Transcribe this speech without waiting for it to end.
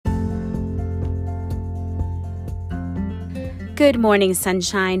Good morning,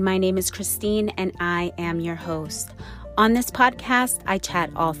 sunshine. My name is Christine, and I am your host. On this podcast, I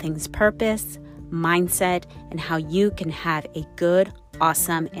chat all things purpose, mindset, and how you can have a good,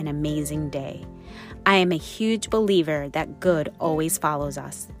 awesome, and amazing day. I am a huge believer that good always follows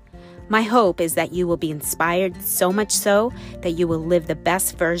us. My hope is that you will be inspired so much so that you will live the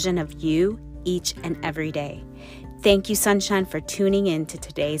best version of you each and every day. Thank you, sunshine, for tuning in to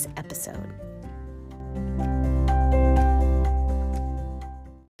today's episode.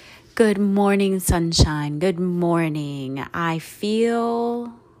 Good morning, sunshine. Good morning. I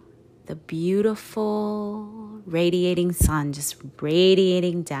feel the beautiful radiating sun just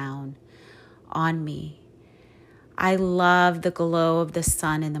radiating down on me. I love the glow of the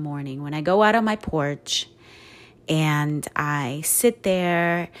sun in the morning. When I go out on my porch and I sit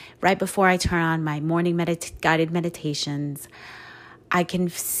there right before I turn on my morning guided meditations, I can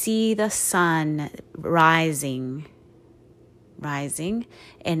see the sun rising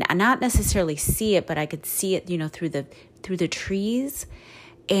and not necessarily see it, but I could see it, through the trees,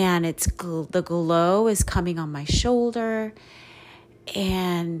 and the glow is coming on my shoulder,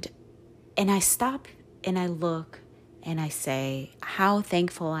 and I stop and I look and I say, how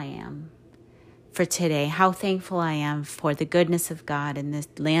thankful I am for today, how thankful I am for the goodness of God in the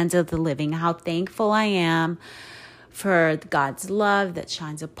lands of the living, how thankful I am for God's love that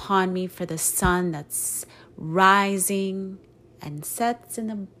shines upon me, for the sun that's rising and sets in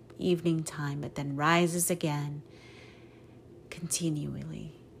the evening time, but then rises again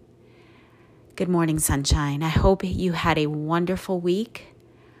continually. Good morning, sunshine. I hope you had a wonderful week.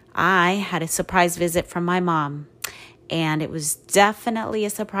 I had a surprise visit from my mom, and it was definitely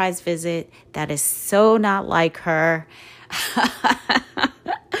a surprise visit that is so not like her.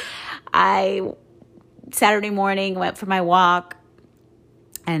 Saturday morning went for my walk,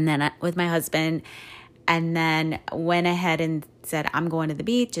 and then with my husband, and then went ahead and said, I'm going to the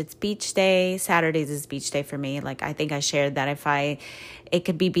beach. It's beach day. Saturdays is beach day for me. I think I shared that it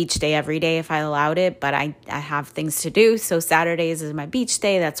could be beach day every day if I allowed it, but I have things to do. So Saturdays is my beach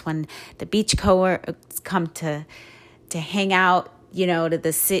day. That's when the beach cohorts come to hang out, to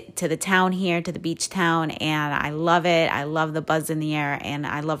the town here, to the beach town. And I love it. I love the buzz in the air, and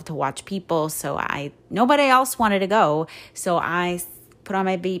I love to watch people. So nobody else wanted to go. So I put on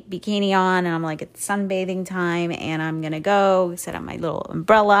my bikini on, and I'm like, it's sunbathing time, and I'm going to go set up my little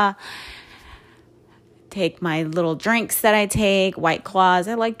umbrella, take my little drinks that I take, White Claws.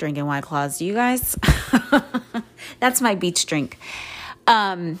 I like drinking White Claws. Do you guys? That's my beach drink.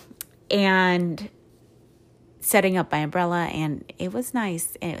 And setting up my umbrella, and it was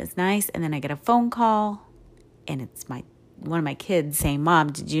nice. And then I get a phone call, and it's one of my kids saying,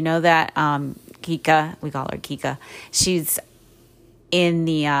 Mom, did you know that Kika, we call her Kika, she's in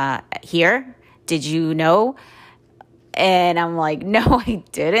the here, did you know? And I'm like, no, I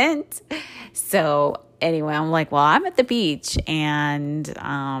didn't. So anyway, I'm like, well, I'm at the beach, and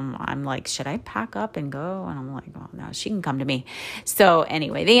I'm like, should I pack up and go? And I'm like, oh no, she can come to me. So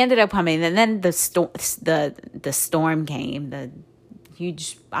anyway, they ended up coming, and then the storm came, the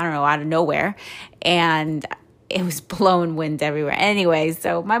huge, I don't know, out of nowhere, and it was blowing wind everywhere. Anyway,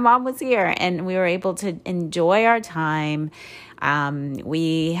 so my mom was here, and we were able to enjoy our time.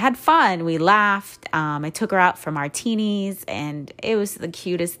 We had fun. We laughed. I took her out for martinis, and it was the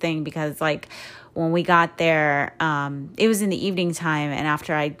cutest thing because when we got there, it was in the evening time, and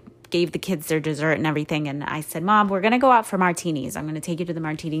after I gave the kids their dessert and everything, and I said, Mom, we're going to go out for martinis. I'm going to take you to the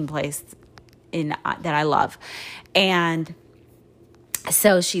martini place that I love. And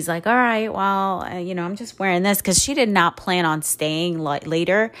so she's like, all right, well, I'm just wearing this, because she did not plan on staying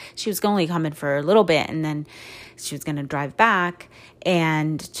later. She was only coming for a little bit, and then she was going to drive back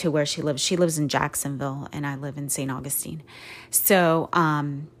and to where she lives. She lives in Jacksonville, and I live in St. Augustine. So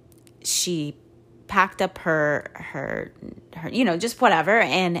she packed up her just whatever,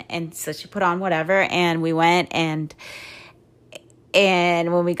 and so she put on whatever, and we went, and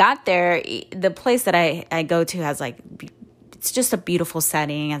when we got there, the place that I go to has it's just a beautiful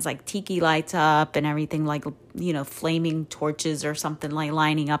setting. It's tiki lights up and everything, flaming torches or something,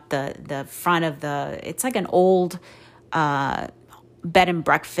 lining up the front of it's like an old bed and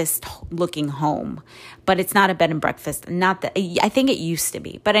breakfast looking home, but it's not a bed and breakfast. I think it used to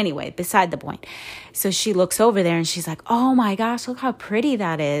be, but anyway, beside the point. So she looks over there and she's like, oh my gosh, look how pretty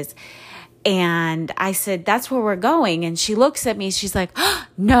that is. And I said, that's where we're going. And she looks at me, she's like, oh,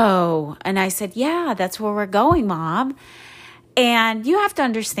 no. And I said, yeah, that's where we're going, Mom. And you have to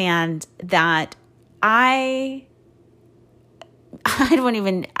understand that I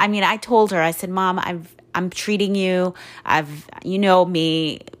told her, I said, Mom, I'm treating you. You know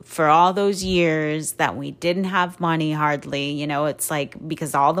me for all those years that we didn't have money hardly, it's like,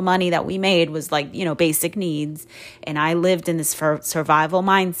 because all the money that we made was like, basic needs. And I lived in this survival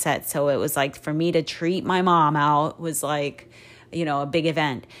mindset. So it was like, for me to treat my mom out was like, a big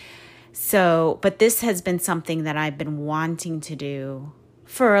event. So, but this has been something that I've been wanting to do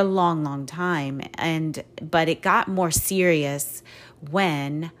for a long, long time. But it got more serious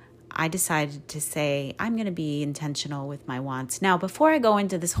when I decided to say, I'm going to be intentional with my wants. Now, before I go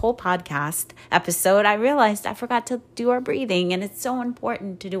into this whole podcast episode, I realized I forgot to do our breathing. And it's so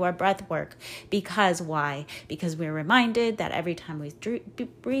important to do our breath work. Because why? Because we're reminded that every time we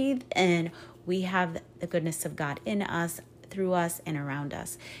breathe in, we have the goodness of God in us, through us, and around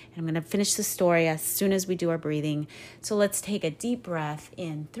us. And I'm going to finish the story as soon as we do our breathing. So let's take a deep breath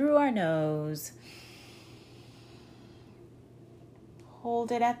in through our nose.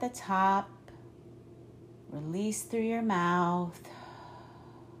 Hold it at the top. Release through your mouth.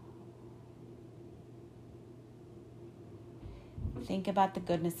 Think about the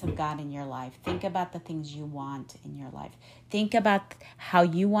goodness of God in your life. Think about the things you want in your life. Think about how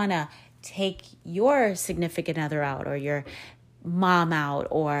you want to take your significant other out, or your mom out,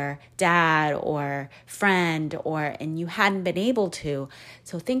 or dad, or friend, and you hadn't been able to.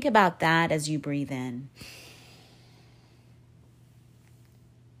 So think about that as you breathe in.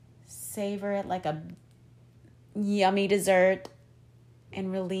 Savor it like a yummy dessert,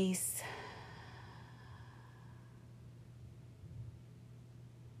 and release.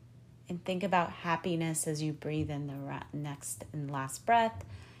 And think about happiness as you breathe in the next and last breath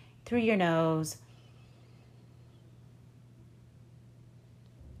through your nose.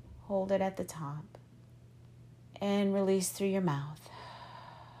 Hold it at the top and release through your mouth.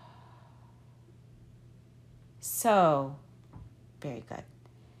 So very good.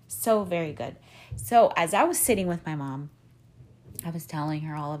 So very good. So as I was sitting with my mom, I was telling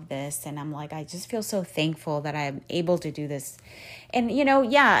her all of this, and I'm like, I just feel so thankful that I'm able to do this. And,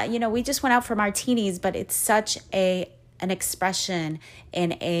 we just went out for martinis, but it's such an expression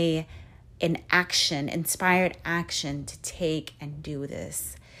and an action, inspired action to take and do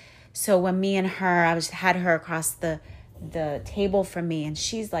this. So when me and her, had her across the table from me, and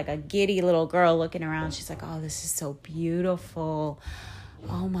she's like a giddy little girl looking around. She's like, oh, this is so beautiful.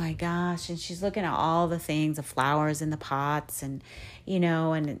 Oh my gosh. And she's looking at all the things, the flowers in the pots, and,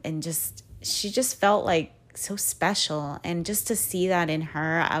 and just, she just felt like so special. And just to see that in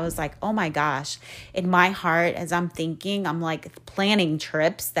her, I was like, oh my gosh. In my heart, as I'm thinking, I'm like planning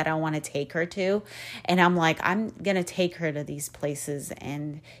trips that I want to take her to. And I'm like, I'm going to take her to these places,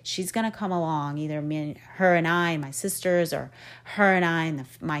 and she's going to come along, either her and I, my sisters, or her and I and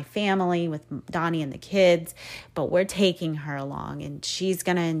my family with Donnie and the kids. But we're taking her along, and she's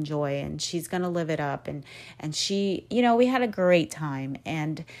going to enjoy it, and she's going to live it up. And she, we had a great time.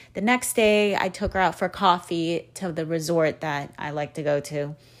 And the next day I took her out for coffee to the resort that I like to go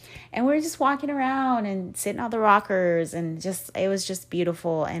to. And we were just walking around and sitting on the rockers, and it was just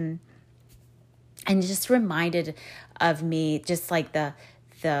beautiful, and just reminded of me, just like the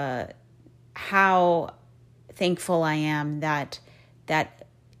how thankful I am that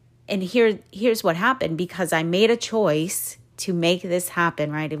and here's what happened, because I made a choice to make this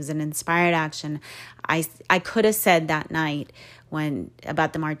happen, right? It was an inspired action. I could have said that night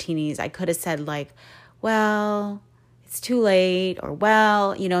about the martinis, I could have said like, well, it's too late, or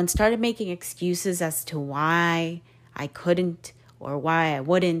and started making excuses as to why I couldn't, or why I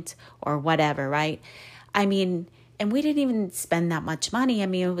wouldn't, or whatever, right? I mean, and we didn't even spend that much money. I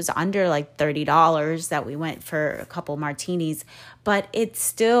mean, it was under like $30 that we went for a couple martinis, but it's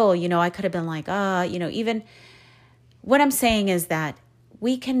still, I could have been like, even what I'm saying is that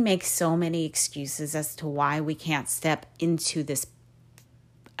we can make so many excuses as to why we can't step into this,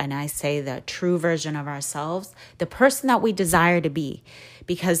 and I say the true version of ourselves, the person that we desire to be.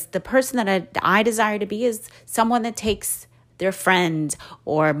 Because the person that I desire to be is someone that takes their friend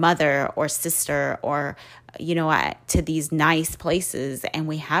or mother or sister or, to these nice places, and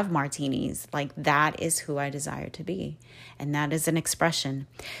we have martinis. Like, that is who I desire to be. And that is an expression.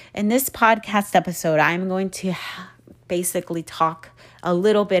 In this podcast episode, I'm going to basically talk a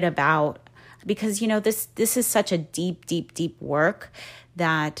little bit about, because, this is such a deep, deep, deep work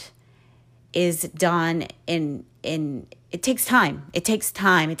that is done in it takes time. It takes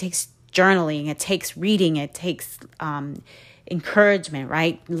time. It takes journaling. It takes reading. It takes encouragement,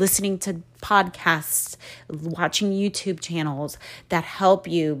 right? Listening to podcasts, watching YouTube channels that help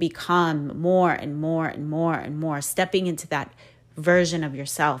you become more and more and more and more, stepping into that version of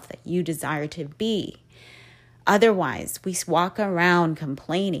yourself that you desire to be. Otherwise, we walk around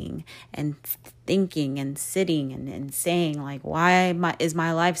complaining and thinking and sitting and saying like, is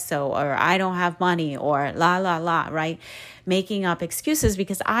my life so, or I don't have money, or la, la, la, right? Making up excuses,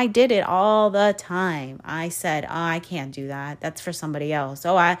 because I did it all the time. I said, oh, I can't do that. That's for somebody else.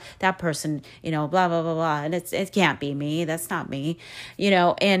 That person, blah, blah, blah, blah. And it can't be me. That's not me,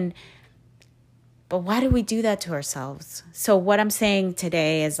 but why do we do that to ourselves? So what I'm saying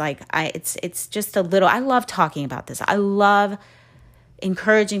today is like, it's just a little, I love talking about this. I love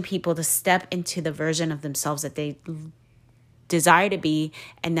encouraging people to step into the version of themselves that they desire to be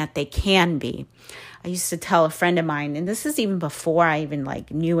and that they can be. I used to tell a friend of mine, and this is even before I even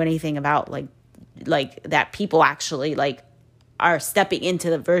like knew anything about like that people actually like are stepping into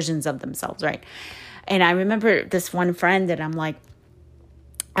the versions of themselves, right? And I remember this one friend that I'm like,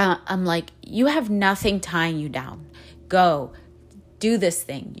 you have nothing tying you down. Go do this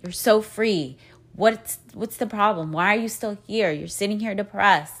thing. You're so free. What's the problem? Why are you still here? You're sitting here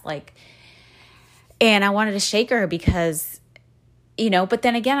depressed. And I wanted to shake her because, but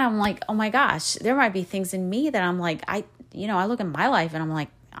then again, I'm like, oh my gosh, there might be things in me that I'm like, I look at my life and I'm like,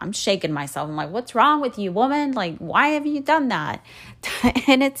 I'm shaking myself. I'm like, what's wrong with you, woman? Like, why have you done that?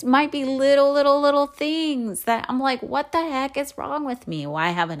 And it might be little things that I'm like, what the heck is wrong with me?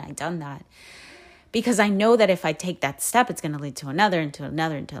 Why haven't I done that? Because I know that if I take that step, it's going to lead to another and to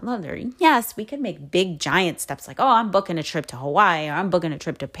another and to another. Yes, we can make big, giant steps like, oh, I'm booking a trip to Hawaii, or I'm booking a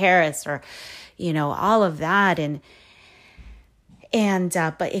trip to Paris, or, all of that.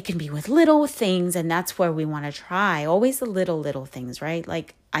 But it can be with little things, and that's where we want to try. Always the little things, right?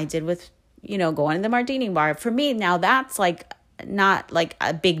 Like I did with, going to the martini bar. For me, now that's like not like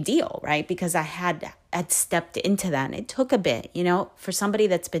a big deal, right? Because I had stepped into that, and it took a bit, for somebody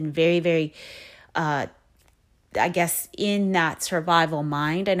that's been very, very, I guess, in that survival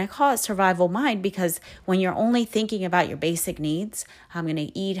mind. And I call it survival mind because when you're only thinking about your basic needs, how I'm going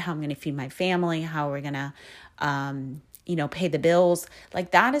to eat, how I'm going to feed my family, how we're going to, pay the bills,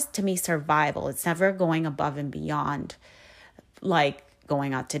 like that is to me survival. It's never going above and beyond, like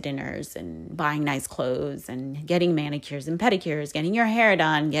going out to dinners and buying nice clothes and getting manicures and pedicures, getting your hair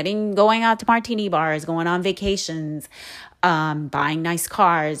done, going out to martini bars, going on vacations, buying nice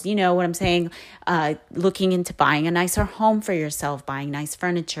cars, you know what I'm saying? Looking into buying a nicer home for yourself, buying nice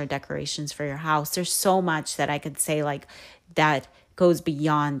furniture, decorations for your house. There's so much that I could say like that goes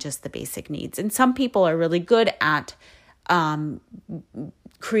beyond just the basic needs. And some people are really good at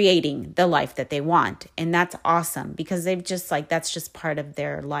creating the life that they want. And that's awesome because they've just that's just part of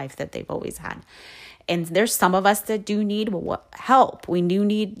their life that they've always had. And there's some of us that do need help. We do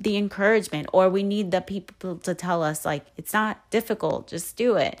need the encouragement, or we need the people to tell us like, it's not difficult, just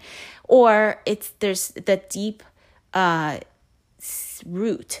do it. Or there's the deep,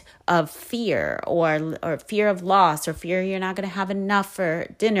 root of fear or fear of loss, or fear you're not going to have enough for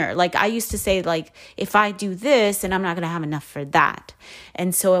dinner. Like I used to say, like, if I do this and I'm not going to have enough for that.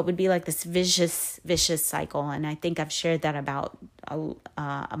 And so it would be like this vicious cycle. And I think I've shared that about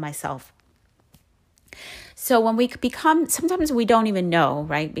myself. So when we become, sometimes we don't even know,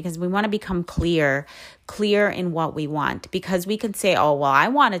 right? Because we want to become clear in what we want, because we can say, oh, well, I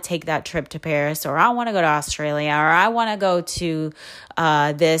want to take that trip to Paris, or I want to go to Australia, or I want to go to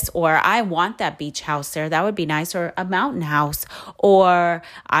this, or I want that beach house there. That would be nice, or a mountain house, or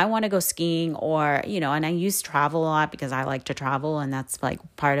I want to go skiing, or, and I use travel a lot because I like to travel and that's like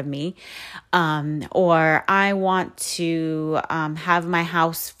part of me. Or I want to have my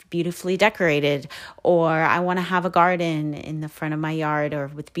house beautifully decorated, or I want to have a garden in the front of my yard or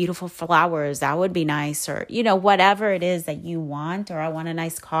with beautiful flowers. That would be nice. Or, whatever it is that you want. Or I want a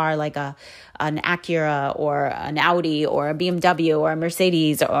nice car like an Acura or an Audi or a BMW or a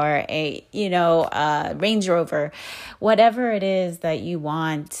Mercedes or a, Range Rover. Whatever it is that you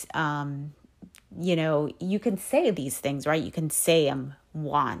want, you can say these things, right? You can say them.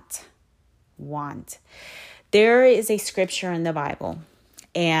 Want. There is a scripture in the Bible.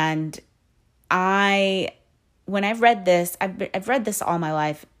 And when I've read this, I've read this all my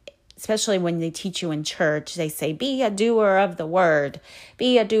life, especially when they teach you in church, they say, be a doer of the word,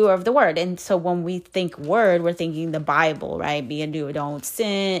 be a doer of the word. And so when we think word, we're thinking the Bible, right? Be a doer, don't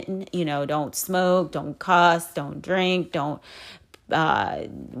sin, don't smoke, don't cuss, don't drink, don't,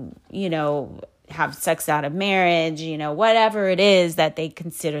 have sex out of marriage, whatever it is that they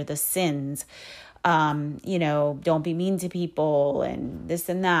consider the sins. Don't be mean to people and this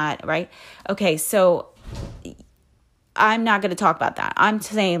and that, right? Okay, so I'm not going to talk about that. I'm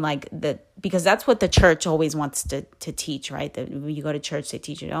saying like that because that's what the church always wants to teach, right? That when you go to church, they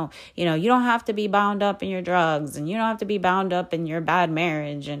teach you, you don't have to be bound up in your drugs, and you don't have to be bound up in your bad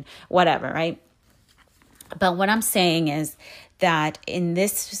marriage and whatever, right? But what I'm saying is that in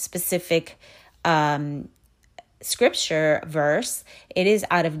this specific scripture verse, it is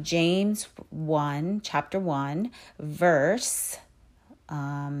out of James 1, chapter 1, verse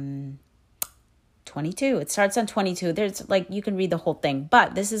 22. It starts on 22. There's you can read the whole thing,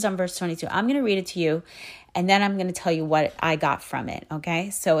 but this is on verse 22. I'm going to read it to you, and then I'm going to tell you what I got from it. Okay.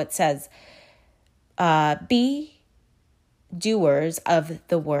 So it says, be doers of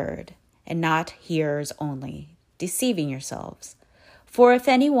the word and not hearers only, deceiving yourselves. For if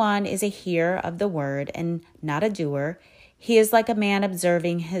anyone is a hearer of the word and not a doer, he is like a man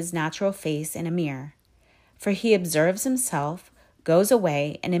observing his natural face in a mirror. For he observes himself, goes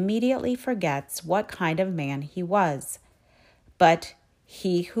away, and immediately forgets what kind of man he was. But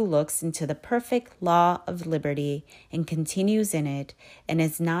he who looks into the perfect law of liberty and continues in it, and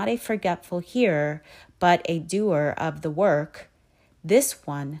is not a forgetful hearer, but a doer of the work, this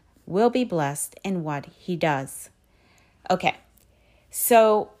one will be blessed in what he does. Okay,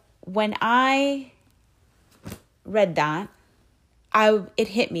 so when I read that, it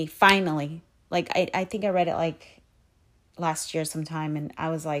hit me finally. I think I read it last year sometime, and I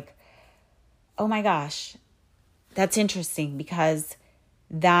was like, oh my gosh, that's interesting, because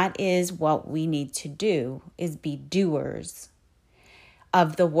that is what we need to do, is be doers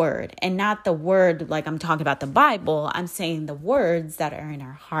of the word, and not the word like I'm talking about the Bible. I'm saying the words that are in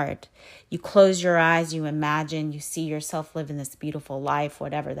our heart. You close your eyes, you imagine, you see yourself living this beautiful life,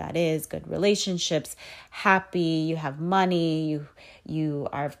 whatever that is, good relationships, happy, you have money, you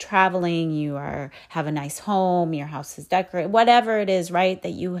are traveling, have a nice home, your house is decorated, whatever it is, right,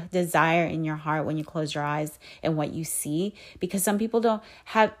 that you desire in your heart when you close your eyes and what you see. Because some people don't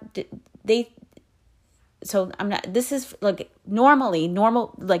have, so I'm not, this is normally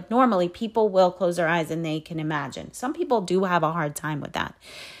people will close their eyes and they can imagine. Some people do have a hard time with that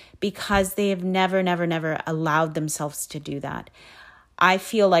because they have never allowed themselves to do that. I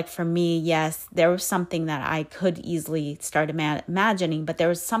feel like for me, yes, there was something that I could easily start imagining, but there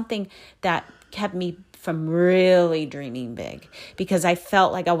was something that kept me from really dreaming big, because I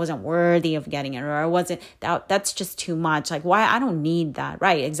felt like I wasn't worthy of getting it, or I wasn't, that's just too much. Like, why? I don't need that.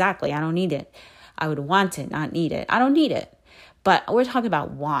 Right. Exactly. I don't need it. I would want it, not need it. I don't need it, but we're talking about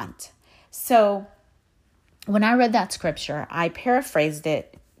want. So when I read that scripture, I paraphrased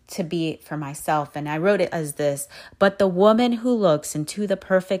it to be for myself, and I wrote it as this: but the woman who looks into the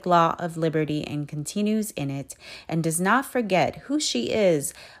perfect law of liberty and continues in it, and does not forget who she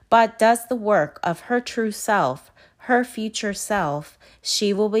is, but does the work of her true self, her future self,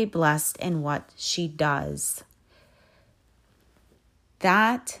 she will be blessed in what she does.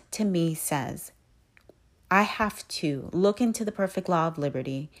 That to me says, I have to look into the perfect law of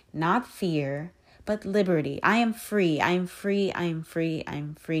liberty, not fear, but liberty. I am free. I am free. I am free. I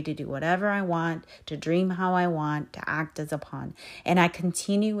am free to do whatever I want, to dream how I want, to act as upon. And I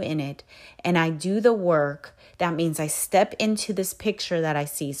continue in it, and I do the work. That means I step into this picture that I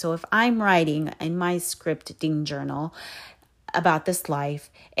see. So if I'm writing in my scripting journal about this life,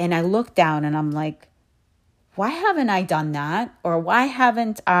 and I look down and I'm like, why haven't I done that? Or why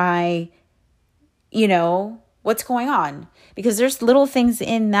haven't I, what's going on? Because there's little things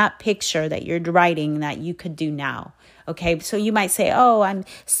in that picture that you're writing that you could do now. Okay. So you might say, oh, I'm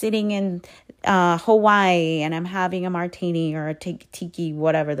sitting in Hawaii and I'm having a martini or a tiki,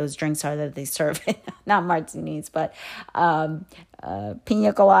 whatever those drinks are that they serve. Not martinis, but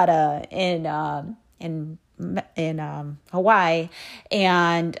pina colada in Hawaii.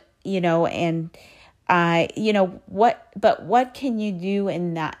 And, what can you do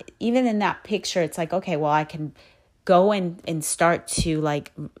in that? Even in that picture, it's like, okay, well, I can go and start to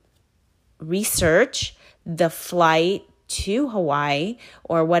research the flight to Hawaii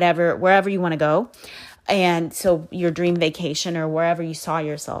or wherever you want to go. And so your dream vacation or wherever you saw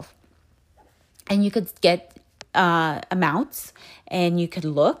yourself, and you could get amounts, and you could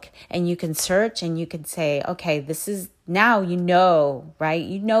look and you can search and you could say, okay, this is now, right?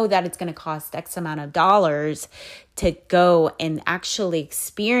 You know that it's going to cost X amount of dollars to go and actually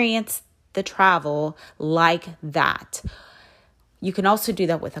experience the travel like that. You can also do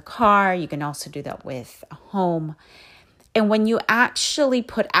that with a car. You can also do that with a home. And when you actually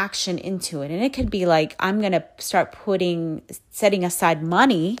put action into it, and it could be like, I'm going to start setting aside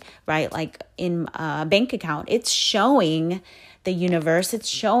money, right? Like in a bank account, it's showing the universe, it's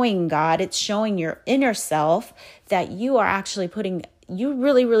showing God, it's showing your inner self that you are actually you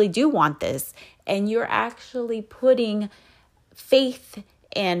really, really do want this. And you're actually putting faith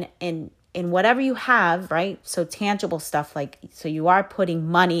in whatever you have, right? So tangible stuff, so you are putting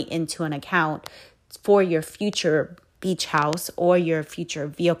money into an account for your future beach house or your future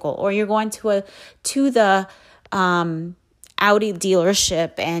vehicle, or you're going to the Audi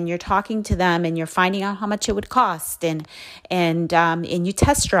dealership and you're talking to them and you're finding out how much it would cost, and you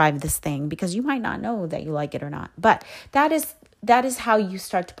test drive this thing because you might not know that you like it or not. But that is how you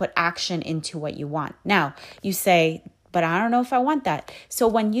start to put action into what you want. Now you say, but I don't know if I want that. So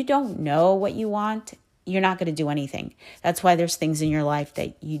when you don't know what you want, you're not going to do anything. That's why there's things in your life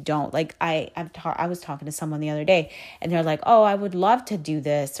that you don't like. I was talking to someone the other day and they're like, oh, I would love to do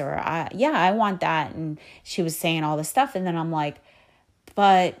this, or I want that. And she was saying all this stuff. And then I'm like,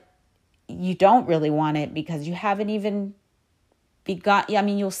 but you don't really want it because you haven't even begun. I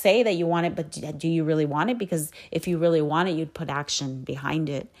mean, you'll say that you want it, but do you really want it? Because if you really want it, you'd put action behind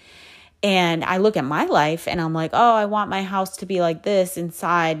it. And I look at my life and I'm like, oh, I want my house to be like this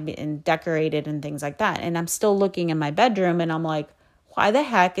inside and decorated and things like that. And I'm still looking in my bedroom and I'm like, why the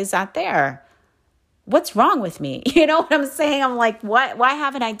heck is that there? What's wrong with me? You know what I'm saying? I'm like, what? Why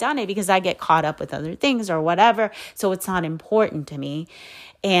haven't I done it? Because I get caught up with other things or whatever. So it's not important to me.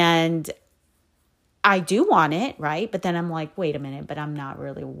 And I do want it, right? But then I'm like, wait a minute, but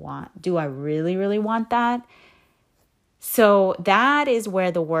do I really, really want that? So that is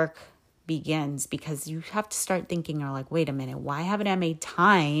where the work begins, because you have to start thinking, you're like, wait a minute, why haven't I made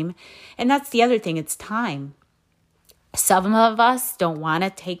time? And that's the other thing, it's time. Some of us don't want to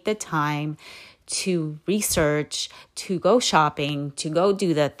take the time to research, to go shopping, to go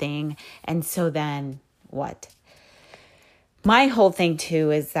do the thing. And so then what? My whole thing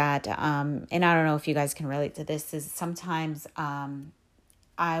too is that, and I don't know if you guys can relate to this, is sometimes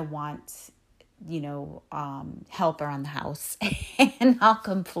I want help around the house and I'll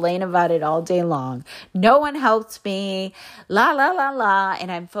complain about it all day long. No one helps me, la, la, la, la.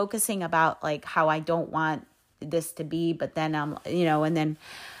 And I'm focusing about like how I don't want this to be, but then I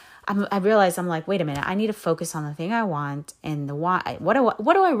realize I'm like, wait a minute, I need to focus on the thing I want and the why. What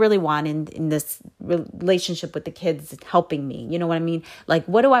do I really want in this relationship with the kids helping me? You know what I mean? Like,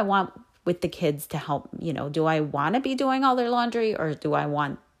 what do I want with the kids to help? Do I want to be doing all their laundry, or do I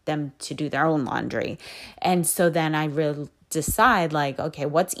want them to do their own laundry? And so then I will decide like, okay,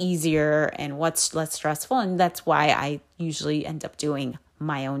 what's easier and what's less stressful. And that's why I usually end up doing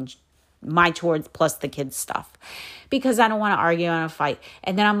my chores plus the kids stuff, because I don't want to argue and fight.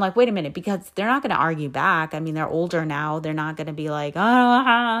 And then I'm like, wait a minute, because they're not going to argue back. I mean, they're older now. They're not going to be like,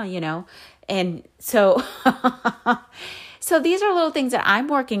 and so, so these are little things that I'm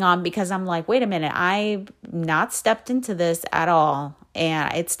working on, because I'm like, wait a minute, I've not stepped into this at all.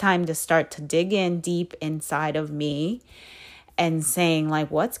 And it's time to start to dig in deep inside of me and saying like,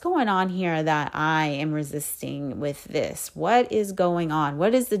 what's going on here that I am resisting with this? What is going on?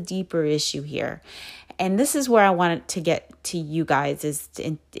 What is the deeper issue here? And this is where I want to get to you guys, is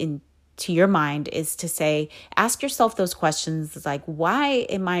to your mind, is to say, ask yourself those questions. It's like, why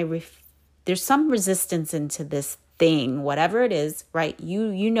am I, there's some resistance into this thing, whatever it is, right?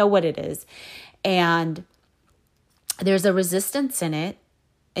 You know what it is. And there's a resistance in it,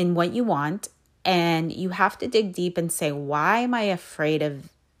 in what you want. And you have to dig deep and say, why am I afraid of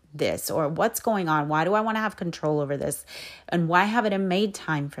this? Or what's going on? Why do I want to have control over this? And why haven't I made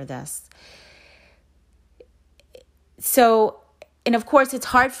time for this? So, and of course, it's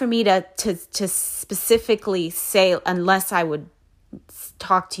hard for me to specifically say, unless I would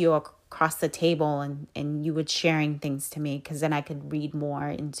talk to you across the table and you would sharing things to me, because then I could read more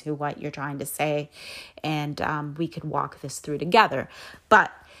into what you're trying to say, and we could walk this through together.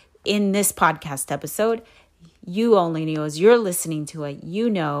 But in this podcast episode, you only know, as you're listening to it,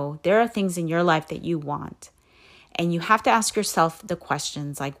 there are things in your life that you want. And you have to ask yourself the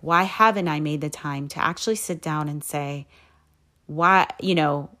questions like, why haven't I made the time to actually sit down and say, why,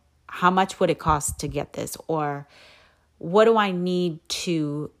 how much would it cost to get this? Or what do I need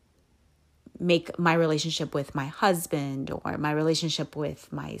to make my relationship with my husband, or my relationship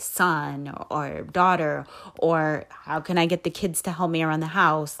with my son or daughter, or how can I get the kids to help me around the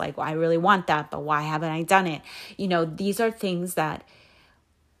house? Like, I really want that, but why haven't I done it? These are things that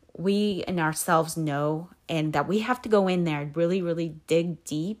we in ourselves know, and that we have to go in there and really, really dig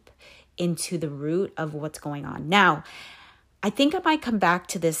deep into the root of what's going on. Now, I think I might come back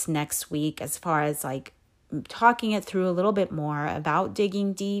to this next week, as far as like talking it through a little bit more about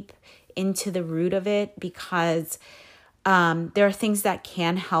digging deep into the root of it, because there are things that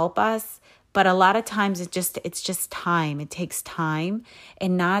can help us, but a lot of times it's just time. It takes time,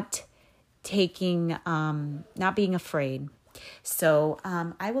 and not being afraid. So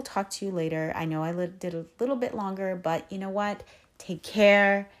I will talk to you later. I know I did a little bit longer, but you know what? Take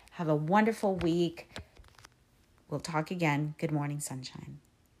care. Have a wonderful week. We'll talk again. Good morning, sunshine.